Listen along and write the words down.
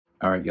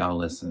All right, y'all,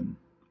 listen.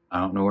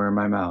 I don't know where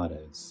my mallet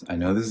is. I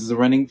know this is a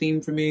running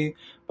theme for me,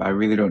 but I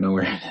really don't know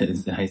where it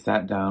is. And I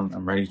sat down,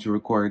 I'm ready to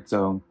record,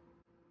 so.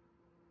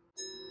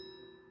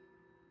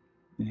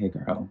 Hey,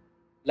 girl.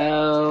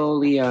 Hello,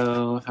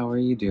 Leo. How are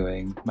you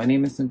doing? My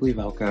name is Simply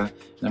Velka,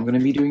 and I'm going to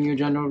be doing your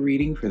general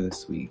reading for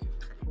this week.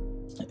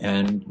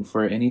 And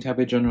for any type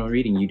of general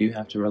reading, you do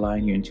have to rely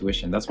on your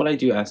intuition. That's what I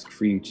do ask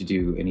for you to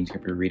do. Any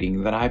type of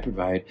reading that I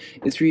provide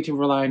is for you to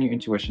rely on your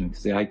intuition,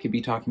 because I could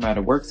be talking about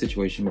a work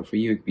situation, but for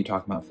you, it could be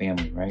talking about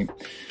family, right?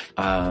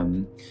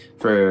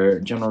 For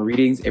general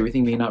readings,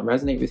 everything may not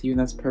resonate with you, and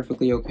that's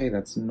perfectly okay.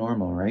 That's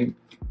normal, right?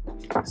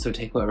 So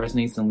take what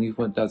resonates and leave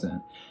what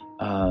doesn't.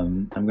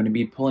 I'm going to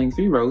be pulling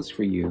 3 rows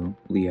for you,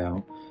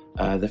 Leo.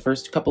 The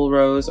first couple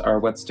rows are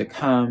what's to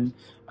come,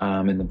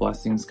 and the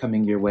blessings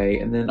coming your way.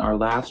 And then our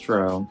last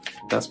row,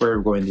 that's where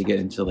we're going to get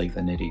into like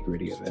the nitty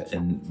gritty of it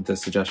and the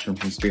suggestion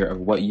from Spirit of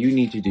what you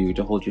need to do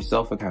to hold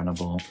yourself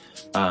accountable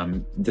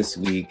this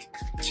week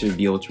to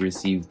be able to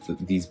receive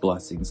these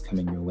blessings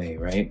coming your way,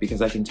 right?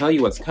 Because I can tell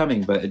you what's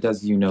coming, but it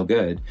does you no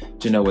good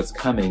to know what's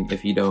coming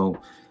if you don't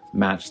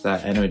match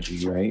that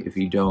energy, right? If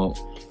you don't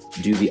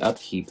do the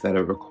upkeep that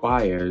it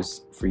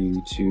requires for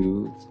you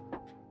to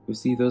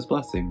receive those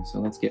blessings. So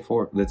let's get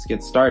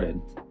started.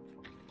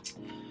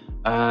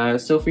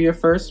 So for your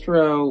first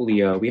row,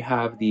 Leo, we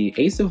have the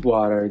Ace of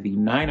Water, the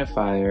 9 of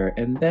Fire,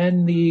 and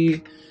then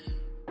the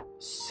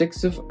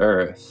 6 of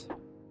Earth.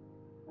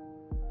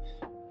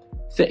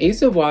 The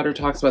Ace of Water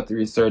talks about the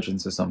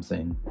resurgence of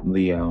something,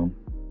 Leo.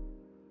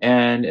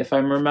 And if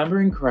I'm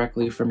remembering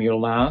correctly from your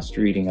last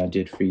reading I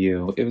did for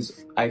you,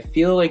 I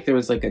feel like there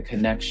was like a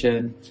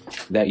connection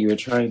that you were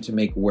trying to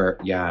make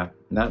work. Yeah,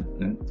 not,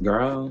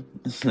 girl,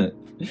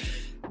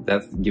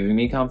 that's giving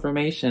me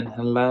confirmation,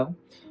 hello?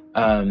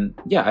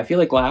 Yeah, I feel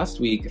like last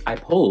week I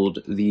pulled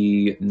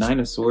the 9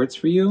 of Swords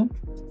for you,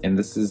 and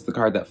this is the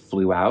card that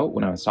flew out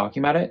when I was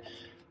talking about it.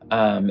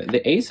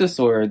 The Ace of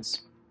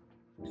Swords,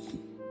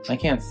 I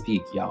can't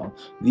speak, y'all.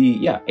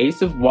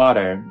 Ace of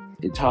Water,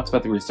 it talks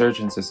about the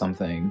resurgence of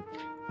something,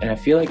 and I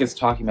feel like it's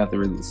talking about the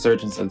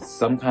resurgence of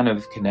some kind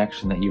of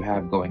connection that you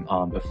have going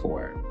on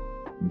before,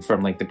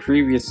 from like the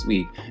previous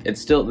week.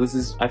 It's still,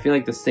 I feel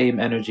like the same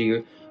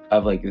energy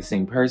of like the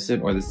same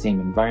person or the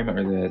same environment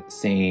or the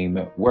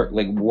same work,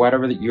 like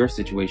whatever your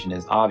situation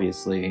is,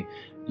 obviously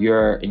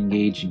you're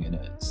engaging in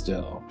it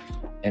still.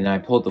 And I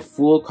pulled the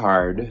Fool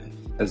card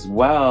as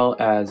well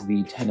as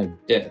the 10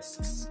 of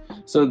Discs.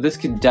 So this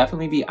could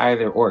definitely be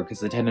either or, because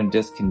the 10 of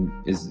Discs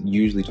is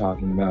usually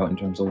talking about in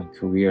terms of like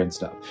career and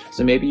stuff.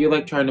 So maybe you're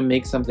like trying to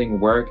make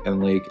something work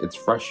and like it's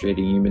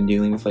frustrating. You've been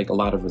dealing with like a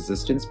lot of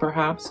resistance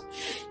perhaps.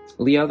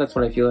 Leo, that's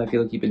what I feel. I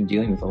feel like you've been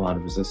dealing with a lot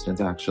of resistance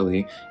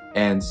actually.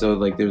 And so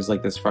like there's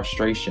like this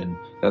frustration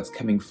that's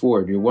coming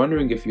forward. You're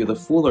wondering if you're the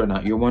Fool or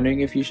not. You're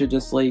wondering if you should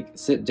just like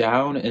sit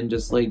down and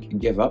just like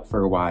give up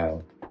for a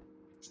while.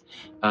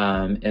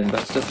 And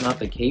that's just not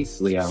the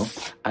case, Leo.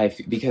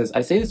 Because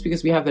I say this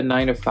because we have the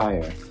 9 of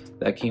Fire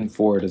that came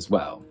forward as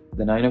well.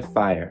 The 9 of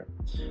Fire.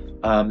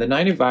 The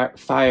 9 of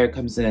Fire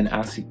comes in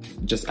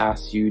and just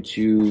asks you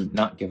to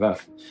not give up.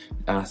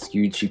 Asks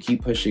you to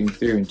keep pushing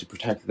through and to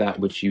protect that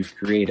which you've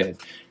created.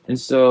 And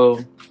so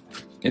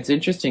it's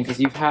interesting because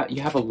you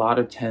have a lot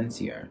of 10s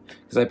here.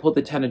 Because I pulled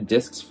the 10 of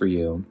Discs for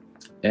you.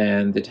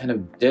 And the 10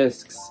 of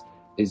Discs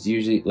is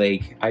usually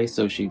like, I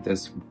associate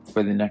this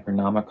for the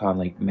Necronomicon,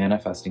 like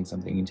manifesting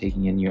something and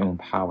taking in your own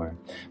power.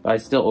 But I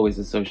still always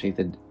associate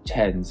the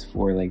 10s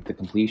for like the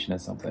completion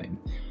of something.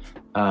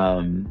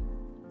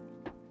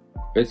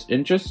 It's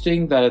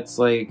interesting that it's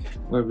like,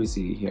 what do we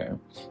see here?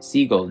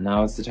 Seagull,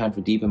 now it's the time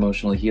for deep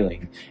emotional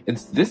healing.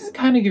 This is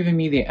kind of giving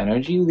me the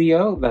energy,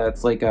 Leo,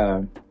 that's like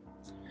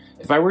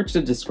if I were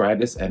to describe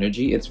this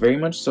energy, it's very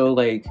much so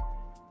like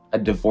a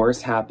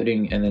divorce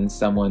happening and then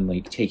someone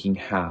like taking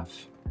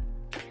half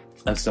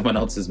of someone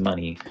else's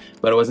money,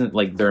 but it wasn't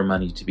like their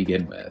money to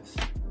begin with.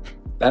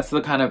 That's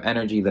the kind of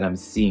energy that I'm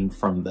seeing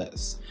from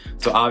this.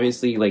 So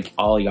obviously like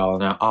all y'all are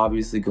now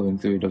obviously going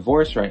through a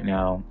divorce right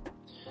now,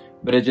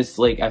 but it just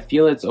like, I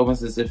feel it's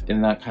almost as if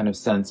in that kind of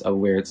sense of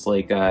where it's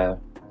like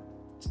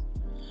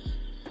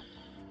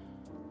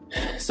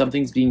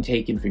something's being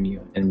taken from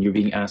you and you're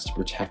being asked to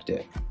protect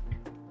it,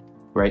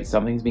 right?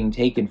 Something's being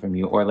taken from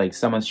you, or like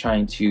someone's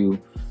trying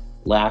to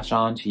lash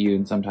onto you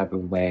in some type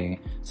of way.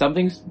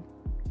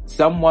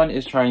 Someone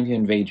is trying to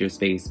invade your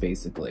space,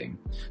 basically.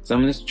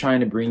 Someone is trying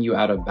to bring you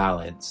out of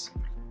balance.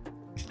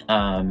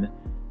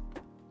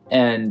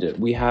 And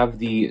we have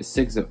the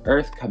 6 of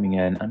Earth coming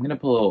in. I'm gonna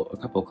pull a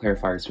couple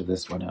clarifiers for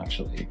this one,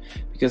 actually.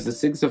 Because the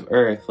 6 of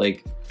Earth,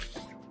 like,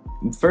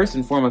 first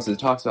and foremost, it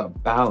talks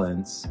about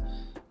balance.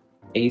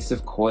 Ace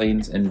of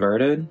Coins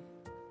inverted.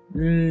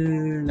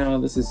 No,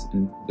 this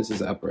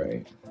is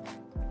upright.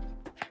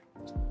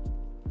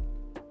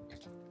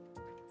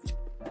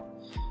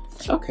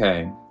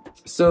 Okay.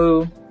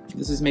 So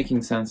this is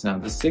making sense now.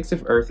 The 6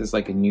 of Earth is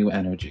like a new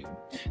energy.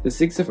 The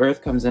 6 of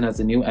Earth comes in as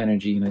a new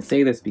energy, and I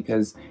say this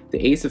because the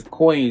Ace of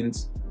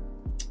Coins,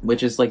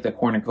 which is like the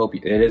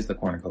cornucopia, it is the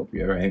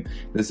cornucopia, right?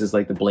 This is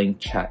like the blank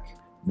check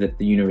that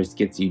the universe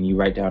gets you, and you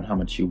write down how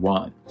much you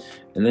want.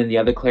 And then the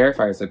other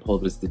clarifiers I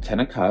pulled was the 10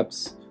 of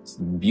Cups,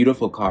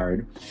 beautiful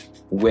card,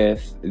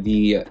 with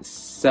the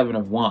 7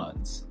 of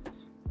Wands.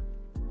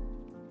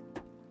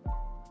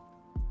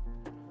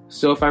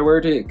 So if I were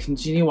to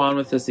continue on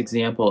with this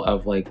example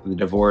of like the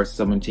divorce,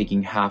 someone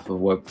taking half of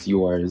what's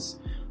yours,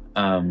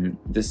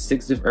 the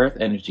 6 of Earth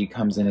energy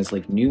comes in as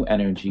like new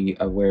energy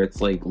of where it's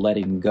like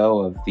letting go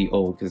of the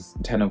old, because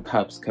 10 of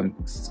Cups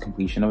comes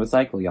completion of a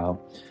cycle, y'all.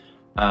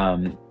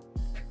 10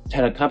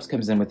 of Cups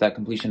comes in with that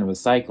completion of a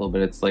cycle, but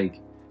it's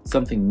like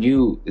something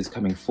new is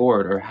coming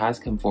forward or has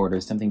come forward, or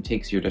something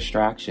takes your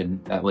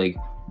distraction that like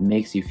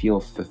makes you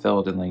feel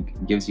fulfilled and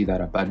like gives you that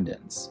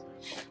abundance.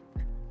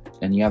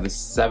 And you have the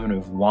 7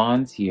 of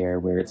Wands here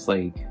where it's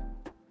like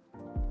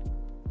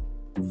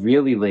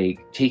really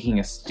like taking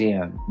a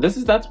stand.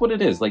 That's what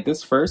it is. Like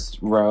this first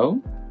row,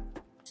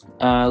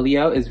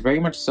 Leo, is very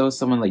much so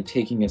someone like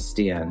taking a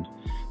stand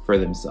for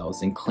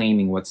themselves and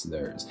claiming what's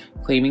theirs.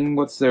 Claiming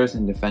what's theirs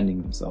and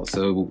defending themselves.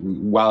 So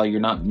while you're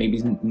not,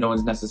 maybe no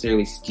one's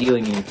necessarily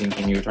stealing anything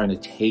and you're trying to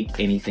take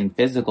anything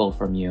physical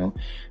from you,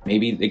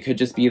 maybe it could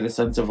just be the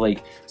sense of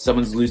like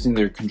someone's losing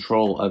their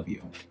control of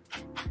you.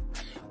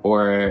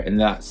 Or, and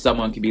that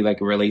someone could be like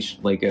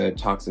a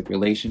toxic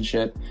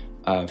relationship,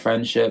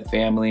 friendship,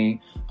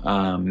 family,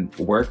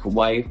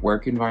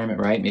 work environment,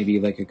 right? Maybe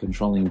like a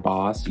controlling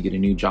boss, you get a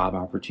new job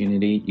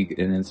opportunity,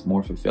 and it's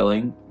more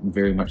fulfilling,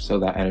 very much so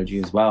that energy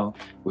as well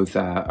with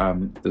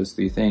those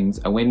 3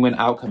 things. A win-win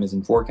outcome is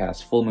in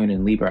forecast, full moon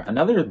in Libra.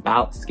 Another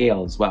about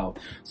scale as well.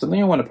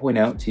 Something I want to point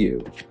out to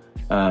you,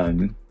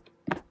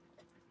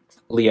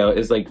 Leo,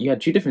 is like you had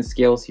 2 different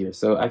scales here.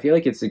 So I feel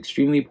like it's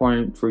extremely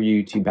important for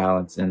you to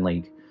balance and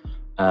like,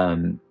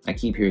 I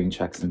keep hearing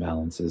checks and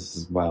balances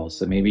as well.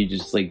 So maybe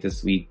just like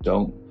this week,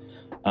 don't,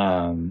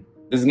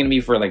 this is going to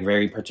be for like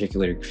very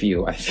particular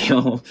few, I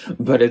feel,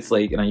 but it's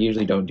like, and I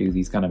usually don't do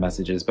these kind of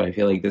messages, but I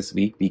feel like this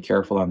week, be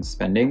careful on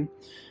spending.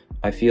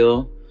 I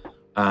feel,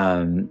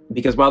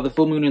 because while the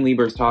full moon in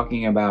Libra is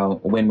talking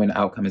about win-win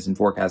outcome is in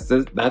forecast,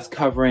 that's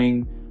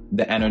covering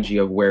the energy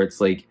of where it's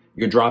like,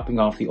 you're dropping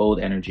off the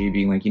old energy,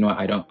 being like, you know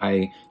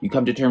what, you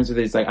come to terms with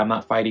it. It's like, I'm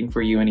not fighting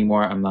for you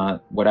anymore. I'm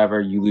not, whatever,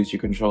 you lose your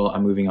control.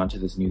 I'm moving on to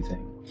this new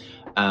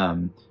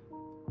thing.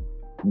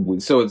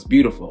 So it's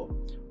beautiful.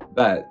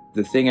 But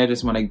the thing I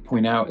just want to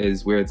point out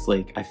is where it's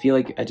like, I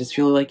just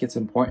feel like it's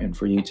important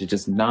for you to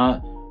just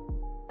not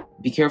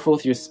be careful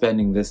with your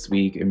spending this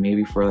week and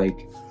maybe for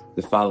like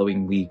the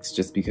following weeks,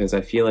 just because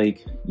I feel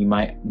like you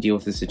might deal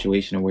with a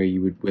situation where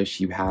you would wish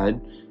you had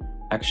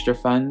extra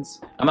funds.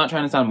 I'm not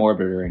trying to sound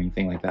morbid or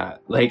anything like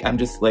that. Like, I'm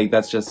just like,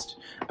 that's just,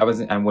 I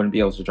wouldn't be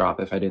able to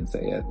drop if I didn't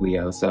say it,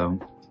 Leo. So,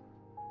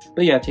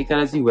 but yeah, take that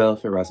as you will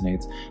if it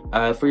resonates.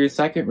 For your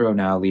second row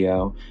now,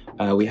 Leo,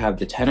 we have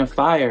the 10 of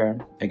Fire.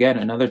 Again,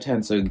 another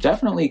 10. So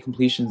definitely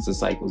completions of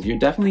cycles. You're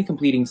definitely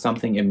completing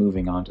something and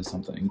moving on to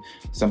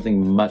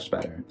something much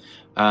better.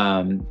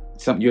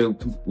 You're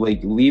like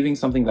leaving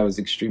something that was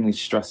extremely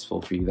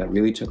stressful for you, that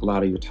really took a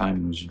lot of your time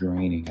and was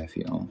draining, I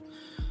feel.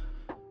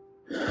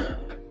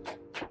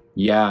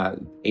 Yeah,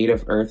 8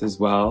 of Earth as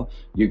well.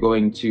 You're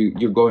going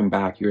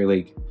back. You're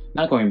like,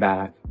 not going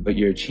back, but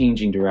you're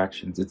changing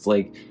directions. It's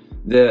like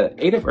the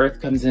 8 of Earth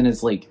comes in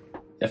as like,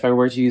 if I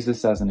were to use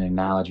this as an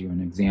analogy or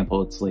an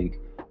example, it's like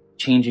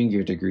changing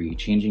your degree,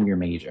 changing your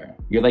major.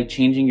 You're like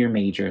changing your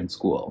major in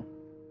school,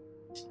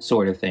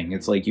 sort of thing.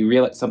 It's like you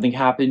realize something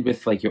happened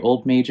with like your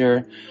old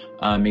major.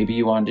 Maybe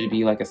you wanted to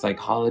be like a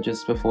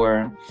psychologist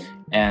before,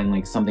 and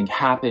like something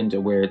happened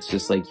where it's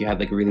just like you had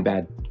like a really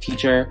bad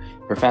teacher,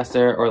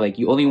 professor, or like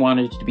you only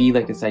wanted to be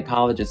like a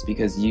psychologist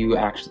because you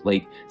actually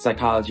like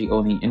psychology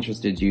only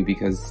interested you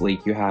because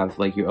like you have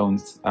like your own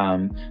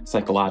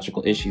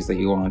psychological issues that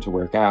you wanted to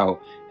work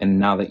out. And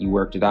now that you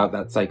worked it out,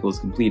 that cycle is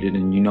completed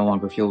and you no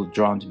longer feel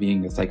drawn to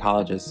being a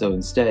psychologist. So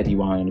instead you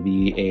wanted to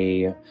be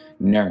a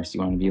nurse,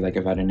 you want to be like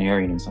a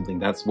veterinarian or something.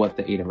 That's what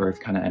the 8 of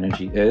Earth kind of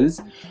energy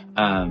is.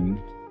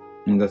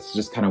 And that's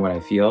just kind of what I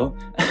feel.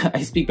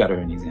 I speak better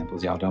in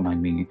examples, y'all, don't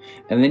mind me.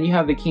 And then you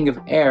have the King of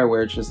Air,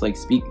 where it's just like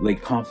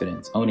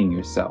confidence, owning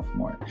yourself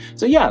more.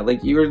 So yeah,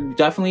 like you're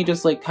definitely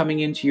just like coming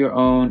into your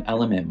own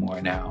element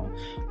more now.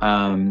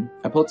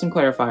 I pulled some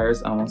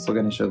clarifiers. I'm also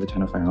going to show the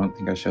 10 of Fire. I don't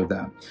think I showed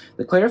that.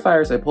 The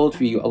clarifiers I pulled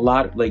for you a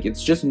lot, like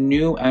it's just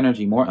new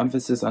energy, more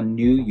emphasis on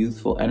new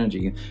youthful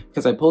energy.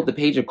 Because I pulled the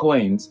Page of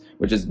Coins,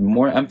 which is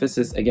more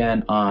emphasis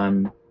again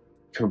on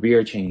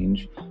career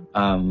change,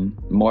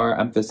 more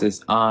emphasis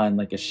on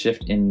like a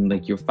shift in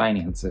like your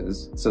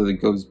finances. So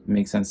it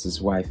makes sense as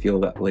to why I feel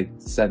that like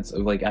sense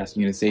of like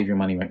asking you to save your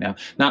money right now.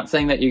 Not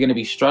saying that you're going to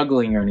be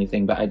struggling or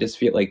anything, but I just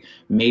feel like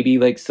maybe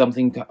like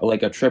something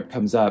like a trip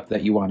comes up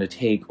that you want to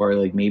take, or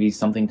like maybe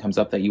something comes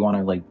up that you want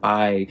to like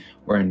buy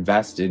or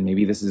invest in.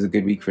 Maybe this is a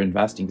good week for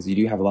investing because you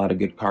do have a lot of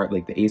good cards,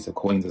 like the Ace of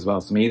Coins as well.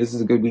 So maybe this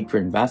is a good week for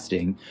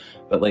investing,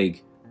 but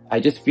like I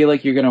just feel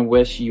like you're going to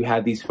wish you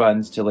had these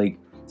funds to like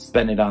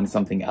spend it on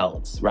something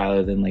else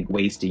rather than like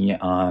wasting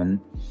it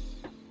on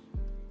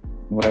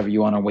whatever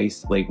you want to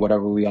waste, like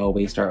whatever we all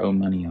waste our own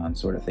money on,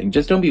 sort of thing.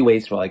 Just don't be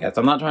wasteful, I guess.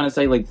 I'm not trying to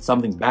say like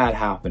something's bad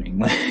happening.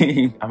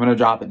 Like, I'm gonna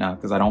drop it now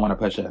because I don't want to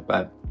push it,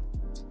 but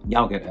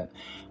y'all get it.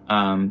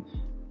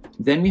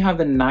 Then we have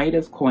the Knight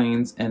of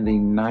Coins and the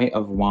Knight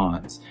of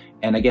Wands.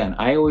 And again,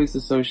 I always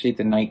associate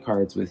the Knight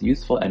cards with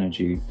useful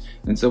energy.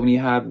 And so when you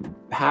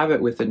have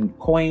it with the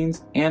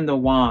coins and the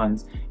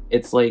wands,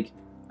 it's like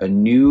a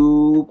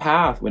new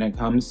path when it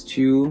comes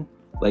to,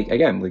 like,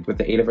 again, like with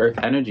the Eight of Earth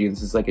energy,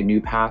 this is like a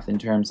new path in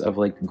terms of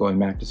like going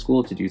back to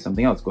school to do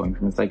something else, going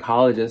from a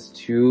psychologist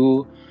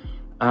to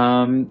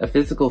a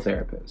physical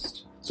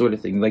therapist, sort of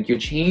thing. Like, you're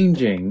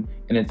changing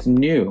and it's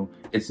new.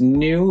 It's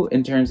new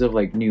in terms of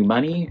like new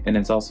money, and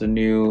it's also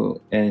new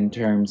in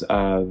terms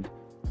of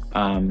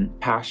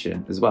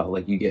passion as well.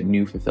 Like, you get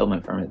new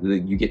fulfillment from it.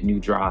 You get new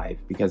drive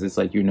because it's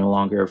like you're no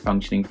longer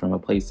functioning from a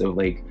place of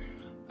like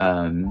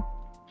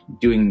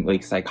doing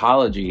like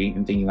psychology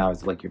and thinking that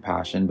was like your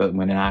passion, but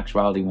when in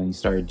actuality, when you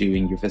started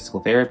doing your physical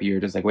therapy, you're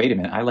just like, wait a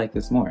minute, I like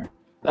this more.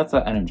 That's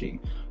that energy.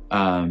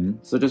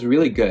 So just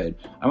really good.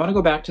 I want to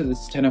go back to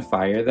this Ten of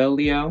Fire though,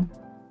 Leo,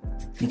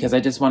 because I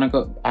just want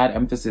to add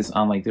emphasis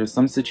on like there's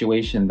some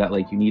situation that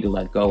like you need to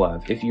let go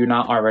of. If you're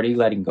not already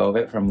letting go of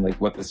it from like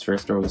what this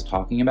first row was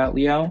talking about,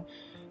 Leo,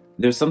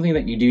 there's something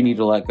that you do need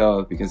to let go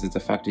of because it's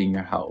affecting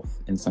your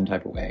health in some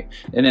type of way.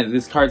 And then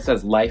this card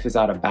says life is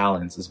out of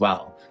balance as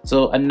well.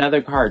 So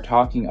another card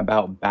talking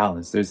about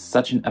balance. There's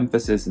such an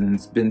emphasis, and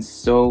it's been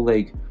so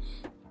like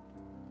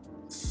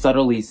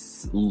subtly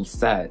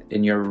set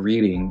in your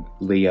reading,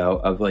 Leo,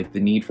 of like the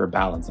need for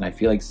balance. And I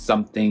feel like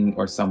something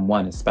or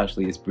someone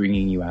especially is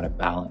bringing you out of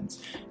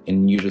balance,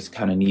 and you're just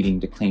kind of needing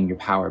to claim your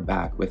power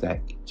back with that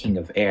King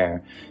of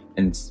Air,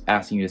 and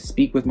asking you to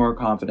speak with more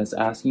confidence,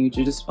 asking you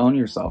to just own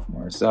yourself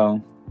more.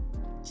 So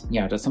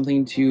yeah, just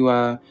something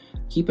to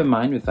keep in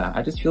mind with that.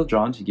 I just feel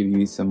drawn to give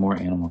you some more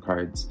animal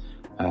cards,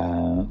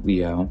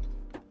 Leo.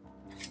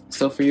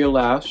 So for your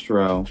last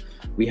row,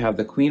 we have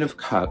the Queen of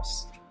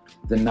Cups,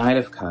 the Knight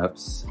of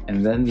Cups,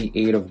 and then the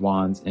Eight of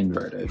Wands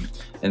inverted.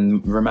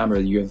 And remember,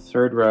 your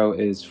third row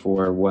is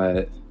for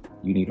what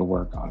you need to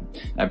work on.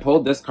 I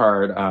pulled this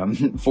card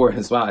for it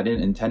as well. I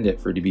didn't intend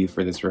it to be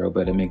for this row,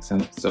 but it makes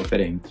sense, so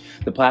fitting.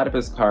 The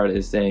Platypus card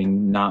is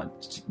saying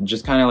not,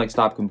 just kind of like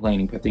stop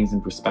complaining, put things in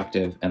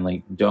perspective, and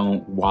like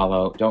don't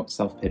wallow, don't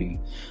self-pity.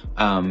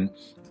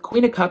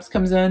 Queen of Cups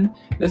comes in.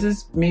 This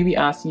is maybe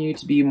asking you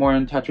to be more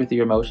in touch with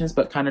your emotions,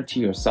 but kind of to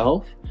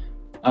yourself.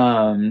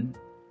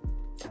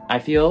 I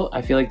feel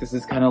like this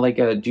is kind of like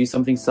a do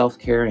something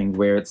self-caring,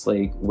 where it's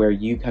like where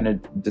you kind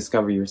of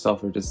discover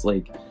yourself, or just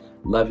like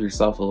love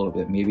yourself a little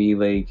bit. Maybe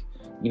like,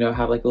 you know,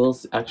 have like a little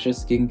extra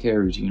skincare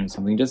routine or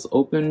something. Just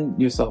open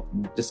yourself,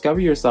 discover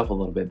yourself a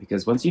little bit,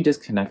 because once you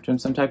disconnect from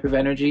some type of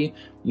energy,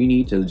 you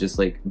need to just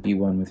like be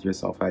one with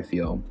yourself, I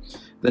feel.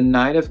 The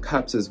Knight of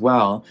Cups as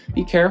well.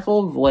 Be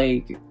careful of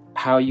like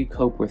how you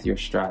cope with your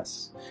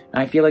stress.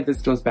 And I feel like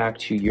this goes back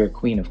to your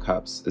Queen of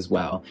Cups as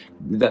well.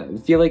 I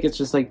feel like it's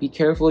just like, be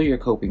careful of your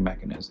coping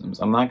mechanisms.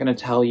 I'm not going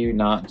to tell you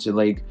not to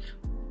like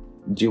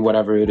do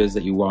whatever it is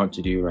that you want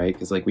to do, right?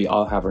 Because like we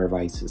all have our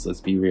vices,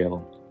 let's be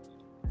real.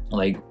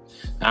 Like,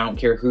 I don't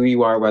care who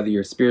you are, whether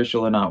you're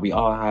spiritual or not, we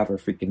all have our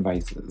freaking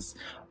vices.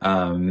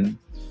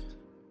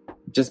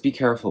 Just be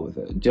careful with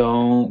it.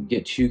 Don't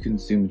get too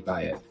consumed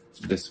by it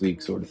this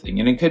week, sort of thing.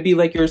 And it could be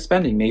like you're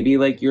spending, maybe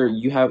like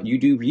you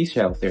do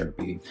retail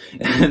therapy,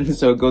 and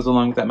so it goes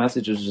along with that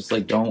message is just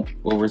like don't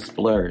over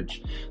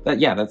splurge.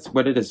 That's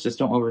what it is. Just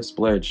don't over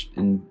splurge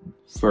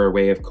for a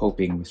way of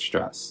coping with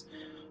stress.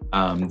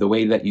 The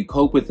way that you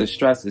cope with the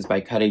stress is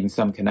by cutting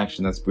some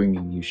connection that's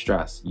bringing you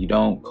stress. You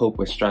don't cope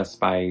with stress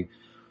by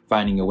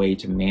finding a way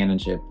to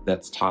manage it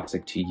that's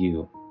toxic to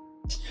you.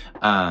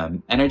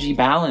 Energy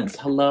balance.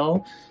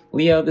 Hello,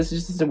 Leo, this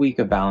is just a week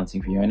of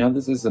balancing for you. I know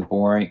this is a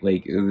boring,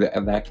 like,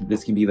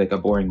 this can be like a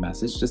boring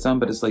message to some,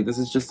 but it's like, this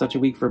is just such a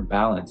week for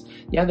balance.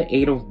 Yeah, the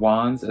Eight of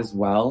Wands as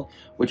well,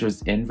 which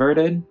was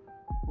inverted.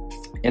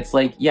 It's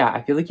like, yeah,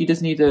 I feel like you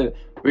just need to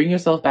bring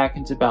yourself back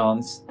into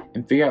balance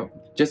and figure out,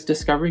 just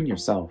discovering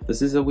yourself.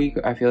 This is a week,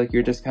 I feel like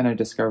you're just kind of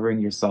discovering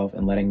yourself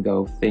and letting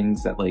go of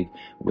things that like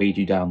weighed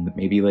you down.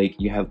 Maybe like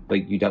you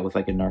dealt with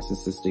like a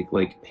narcissistic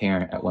like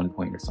parent at one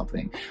point or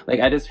something. Like,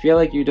 I just feel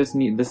like you just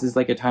need, this is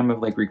like a time of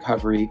like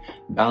recovery,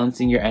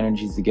 balancing your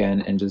energies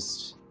again, and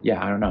just,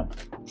 yeah, I don't know.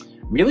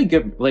 Really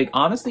good. Like,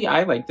 honestly,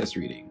 I like this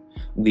reading,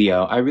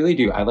 Leo. I really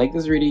do. I like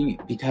this reading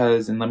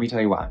because, and let me tell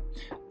you why.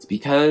 It's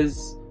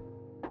because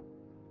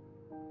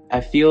I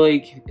feel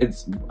like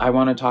I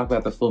want to talk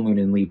about the full moon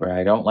in Libra.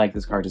 I don't like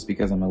this card just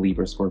because I'm a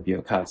Libra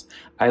Scorpio cusp.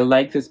 I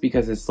like this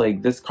because it's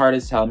like, this card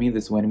is telling me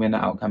this win-win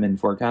outcome in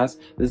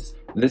forecast.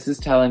 This is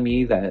telling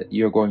me that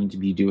you're going to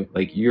be doing,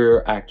 like,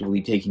 you're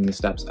actively taking the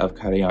steps of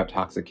cutting out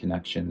toxic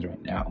connections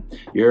right now.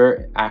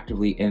 You're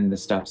actively in the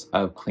steps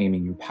of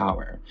claiming your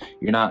power.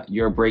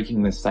 You're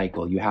breaking this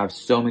cycle. You have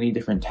so many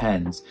different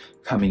tens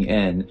coming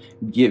in,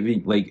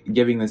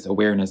 giving this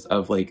awareness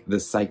of like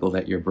this cycle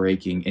that you're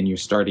breaking, and you're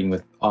starting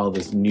with all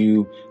this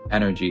new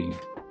energy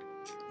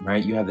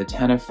right? You had the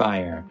Ten of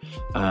Fire,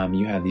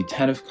 you had the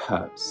Ten of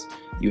Cups,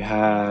 you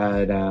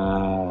had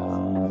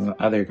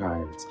other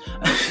cards.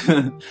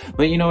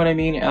 But you know what I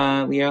mean,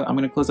 Leo? I'm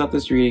going to close out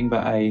this reading,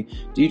 but I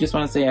do just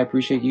want to say I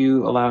appreciate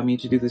you allowing me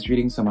to do this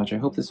reading so much. I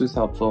hope this was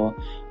helpful.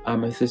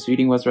 If this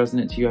reading was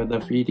resonant to you, I'd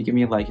love for you to give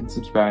me a like and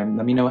subscribe.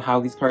 Let me know how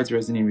these cards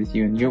resonate with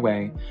you in your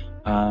way.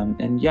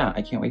 And yeah,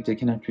 I can't wait to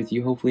connect with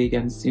you hopefully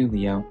again soon,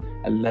 Leo.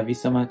 I love you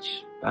so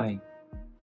much. Bye.